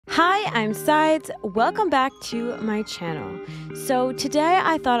Hi, I'm Sides. Welcome back to my channel. So today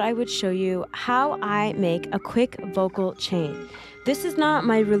I thought I would show you how I make a quick vocal chain. This is not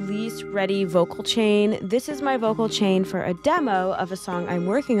my release ready vocal chain. This is my vocal chain for a demo of a song I'm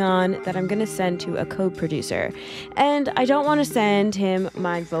working on that I'm going to send to a co-producer. And I don't want to send him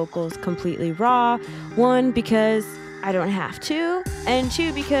my vocals completely raw. One, because I don't have to, and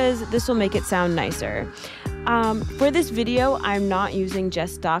two, because this will make it sound nicer. For this video, I'm not using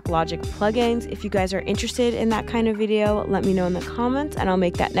just stock Logic plugins. If you guys are interested in that kind of video, let me know in the comments and I'll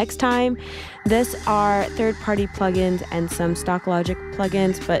make that next time. This are third-party plugins and some stock Logic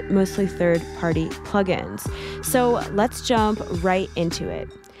plugins, but mostly third-party plugins. So let's jump right into it.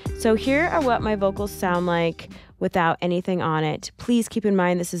 So here are what my vocals sound like without anything on it. Please keep in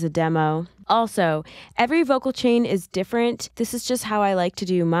mind this is a demo. Also, every vocal chain is different. This is just how I like to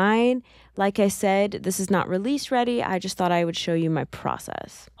do mine. Like I said, this is not release ready. I just thought I would show you my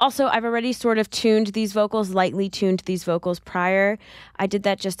process. Also, I've already sort of tuned these vocals, lightly tuned these vocals prior. I did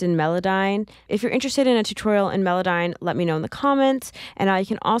that just in Melodyne. If you're interested in a tutorial in Melodyne, let me know in the comments. And I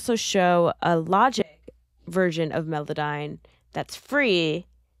can also show a Logic version of Melodyne that's free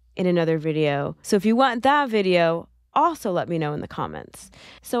in another video. So if you want that video, also let me know in the comments.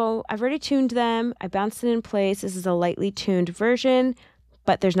 So I've already tuned them. I bounced it in place. This is a lightly tuned version,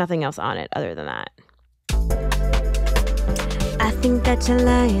 but there's nothing else on it other than that. I think that you're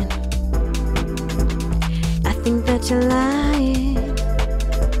lying. I think that you're lying.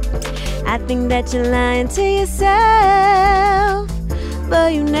 I think that you're lying to yourself.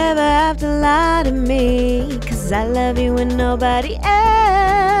 But you never have to lie to me, 'cause I love you and nobody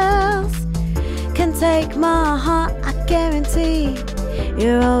else can take my heart, I guarantee.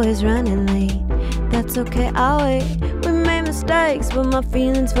 You're always running late. That's okay, I'll wait. We made mistakes, but my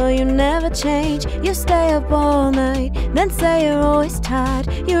feelings for you never change. You stay up all night, then say you're always tired.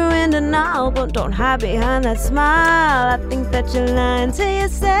 You're in denial, but don't hide behind that smile. I think that you're lying to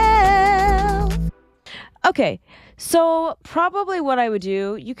yourself. Okay, so probably what I would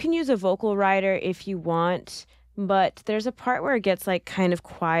do, you can use a vocal writer if you want, but there's a part where it gets like kind of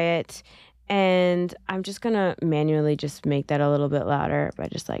quiet, and I'm just gonna manually just make that a little bit louder by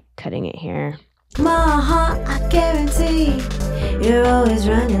just like cutting it here. My heart, I guarantee. You're always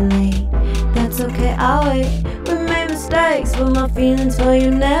running late. That's okay, I'll wait. We made mistakes, but my feelings for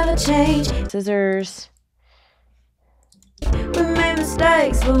you never change. Scissors. We made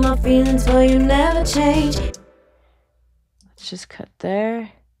mistakes, but my feelings for you never change. Let's just cut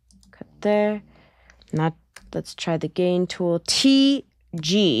there. Cut there. Not. Let's try the gain tool. T,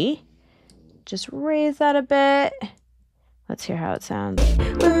 G. Just raise that a bit. Let's hear how it sounds.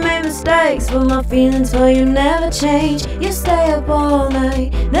 We made mistakes, but my feelings for you never change. You stay up all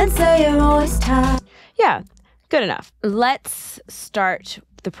night, then say you're always tired. Yeah, good enough. Let's start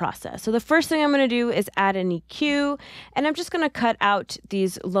the process. So the first thing I'm going to do is add an EQ, and I'm just going to cut out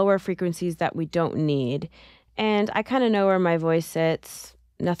these lower frequencies that we don't need. And I kind of know where my voice sits.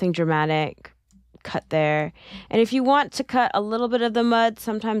 Nothing dramatic. Cut there. And if you want to cut a little bit of the mud,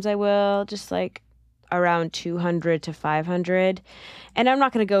 sometimes I will, just like around 200 to 500. And I'm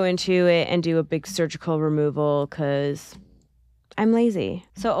not going to go into it and do a big surgical removal because I'm lazy.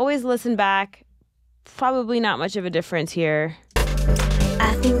 So always listen back. Probably not much of a difference here.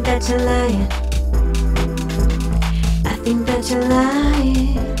 I think that you're lying. I think that you're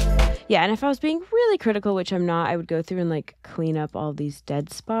lying. Yeah, and if I was being really critical, which I'm not, I would go through and like clean up all these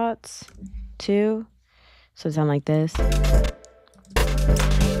dead spots too. So it sound like this. I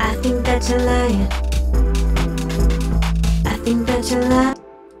think that you're lying. I think that you're lying.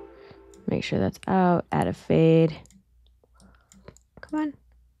 Make sure that's out. Add a fade. Come on.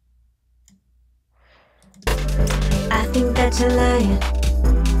 I think that you're lying.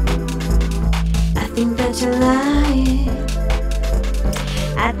 I think that you're lying.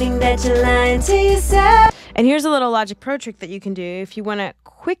 I think that you're lying to yourself. And here's a little Logic Pro trick that you can do. If you want to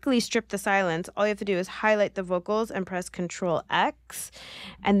quickly strip the silence, all you have to do is highlight the vocals and press Control X,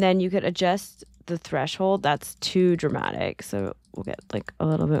 and then you could adjust the threshold. That's too dramatic, so we'll get like a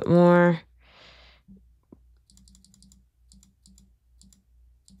little bit more.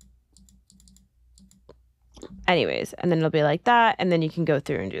 Anyways, and then it'll be like that, and then you can go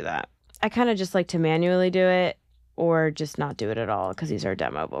through and do that. I kind of just like to manually do it or just not do it at all because these are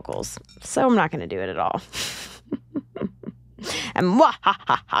demo vocals. So I'm not going to do it at all. And wah ha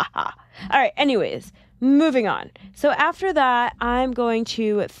ha ha ha. All right, anyways, moving on. So after that, I'm going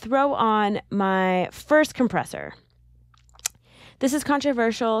to throw on my first compressor. This is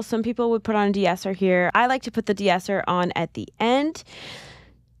controversial. Some people would put on a de-esser here. I like to put the de-esser on at the end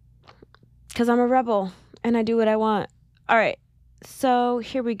because I'm a rebel and I do what I want. All right, So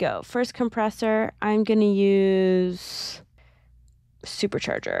here we go. First compressor, I'm going to use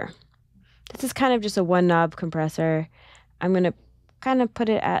Supercharger. This is kind of just a one knob compressor. I'm going to kind of put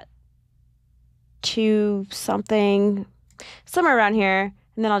it at 2 something, somewhere around here,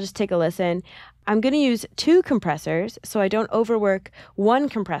 and then I'll just take a listen. I'm going to use 2 compressors so I don't overwork one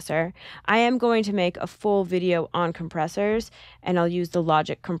compressor. I am going to make a full video on compressors, and I'll use the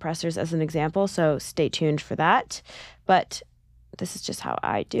Logic compressors as an example, so stay tuned for that. But this is just how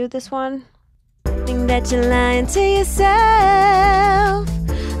I do this one. Think that you're lying to yourself,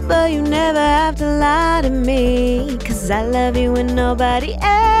 but you never have to lie to me, 'cause I love you and nobody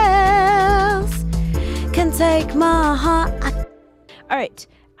else can take my heart. All right.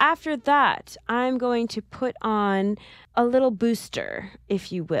 After that, I'm going to put on a little booster,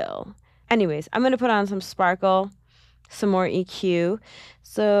 if you will. Anyways, I'm going to put on some sparkle, some more EQ.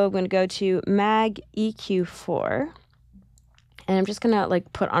 So I'm going to go to Mag EQ4. And I'm just going to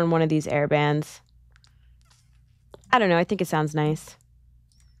like put on one of these air bands. I don't know, I think it sounds nice.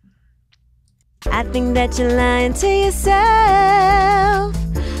 I think that you're lying to yourself,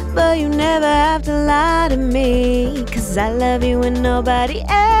 but you never have to lie to me, 'cause I love you and nobody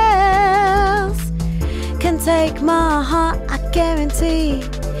else can take my heart, I guarantee.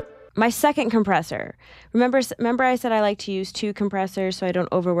 My second compressor. Remember I said I like to use 2 compressors so I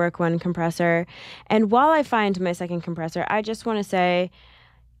don't overwork one compressor. And while I find my second compressor, I just want to say,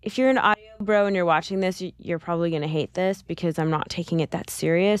 if you're an audio bro and you're watching this, you're probably going to hate this because I'm not taking it that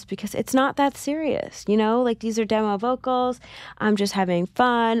serious, because it's not that serious, you know? Like, these are demo vocals. I'm just having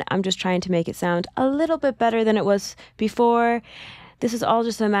fun. I'm just trying to make it sound a little bit better than it was before. This is all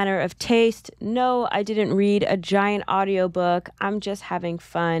just a matter of taste. No, I didn't read a giant audiobook. I'm just having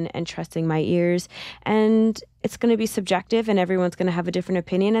fun and trusting my ears. And it's going to be subjective and everyone's going to have a different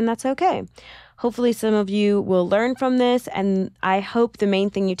opinion, and that's okay. Hopefully some of you will learn from this, and I hope the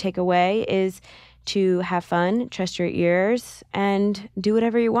main thing you take away is to have fun, trust your ears, and do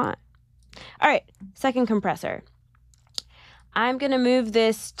whatever you want. All right, second compressor. I'm going to move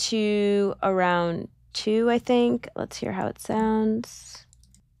this to around 2, I think. Let's hear how it sounds.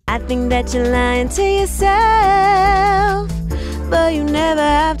 I think that you're lying to yourself, but you never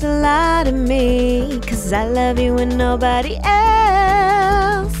have to lie to me, 'cause I love you and nobody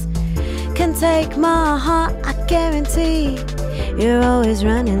else can take my heart, I guarantee. You're always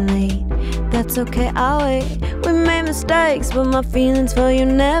running late, that's okay, I'll wait. We made mistakes, but my feelings for you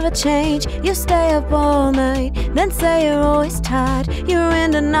never change. You stay up all night, then say you're always tired. You're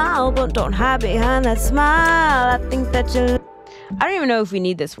in denial, but don't hide behind that smile. I think that you're... I don't even know if we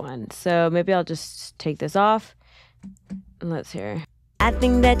need this one, so maybe I'll just take this off. And let's hear. I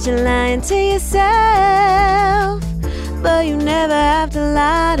think that you're lying to yourself, but you never have to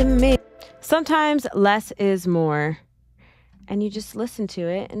lie to me. Sometimes less is more, and you just listen to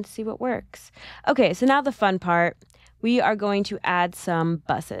it and see what works. Okay, so now the fun part. We are going to add some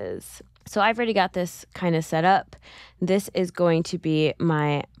buses. So I've already got this kind of set up. This is going to be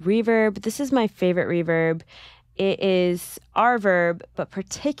my reverb. This is my favorite reverb. It is Reverb, but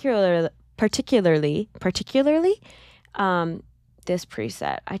particularly this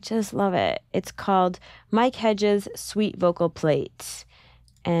preset. I just love it. It's called Mike Hedges Sweet Vocal Plates.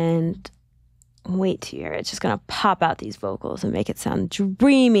 And wait to hear it. It's just going to pop out these vocals and make it sound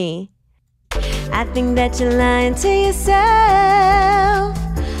dreamy. I think that you're lying to yourself,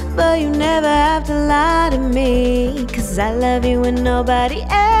 but you never have to lie to me, 'cause I love you and nobody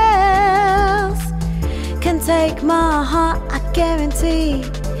else can take my heart, I guarantee.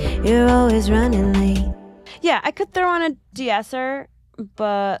 You're always running late. Yeah, I could throw on a de-esser,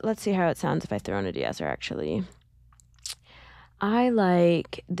 but let's see how it sounds if I throw on a de-esser, actually. I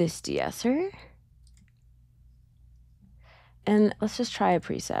like this de-esser. And let's just try a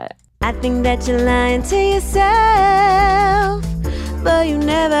preset. I think that you're lying to yourself, but you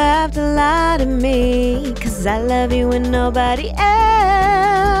never have to lie to me, 'cause I love you and nobody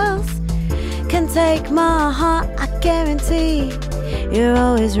else can take my heart, I guarantee. You're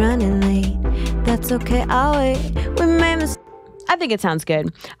always running late, that's okay, I'll wait. We made mistakes. I think it sounds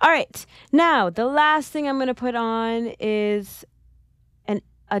good. All right, now the last thing I'm going to put on is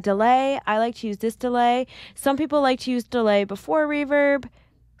a delay. I like to use this delay. Some people like to use delay before reverb.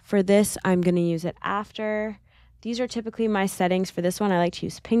 For this, I'm going to use it after. These are typically my settings for this one. I like to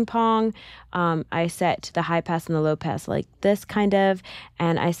use ping pong. I set the high pass and the low pass like this kind of,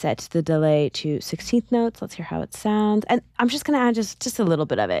 and I set the delay to 16th notes. Let's hear how it sounds. And I'm just going to add just a little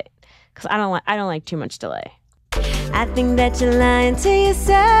bit of it because I don't like too much delay. I think that you're lying to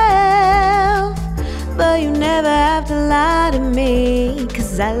yourself, but you never have to lie to me,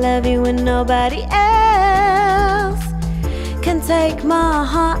 'cause I love you and nobody else can take my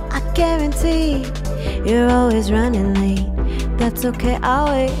heart, I guarantee. You're always running late, that's okay, I'll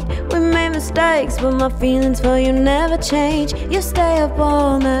wait. We made mistakes, but my feelings for you never change. You stay up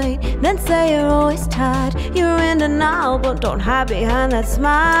all night, then say you're always tired. You're in denial, but don't hide behind that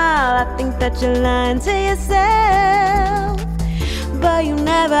smile. I think that you're lying to yourself, but you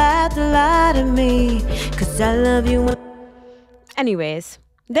never have to lie to me, 'cause I love you. Anyways,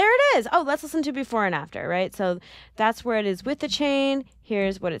 there it is. Oh, let's listen to before and after, right? So that's where it is with the chain.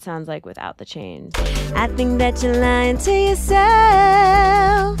 Here's what it sounds like without the chain. I think that you're lying to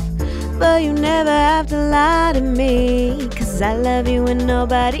yourself, but you never have to lie to me, 'cause I love you and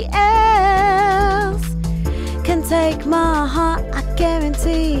nobody else can take my heart, I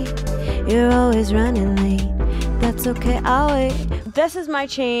guarantee. You're always running late, that's okay, I'll wait. This is my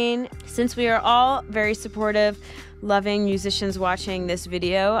chain. Since we are all very supportive, loving musicians watching this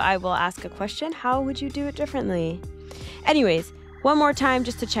video, I will ask a question. How would you do it differently? Anyways, one more time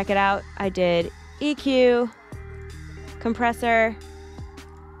just to check it out. I did EQ, compressor,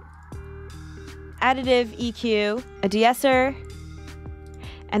 additive EQ, a de-esser,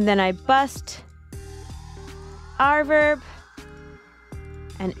 and then I bussed, R-verb,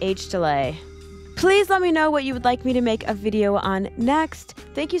 and H-delay. Please let me know what you would like me to make a video on next.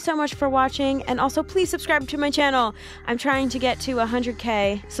 Thank you so much for watching, and also please subscribe to my channel. I'm trying to get to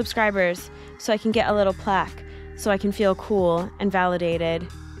 100K subscribers so I can get a little plaque, so I can feel cool and validated.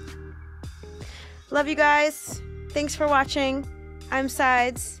 Love you guys. Thanks for watching. I'm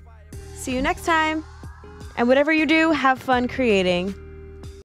Sides. See you next time. And whatever you do, have fun creating.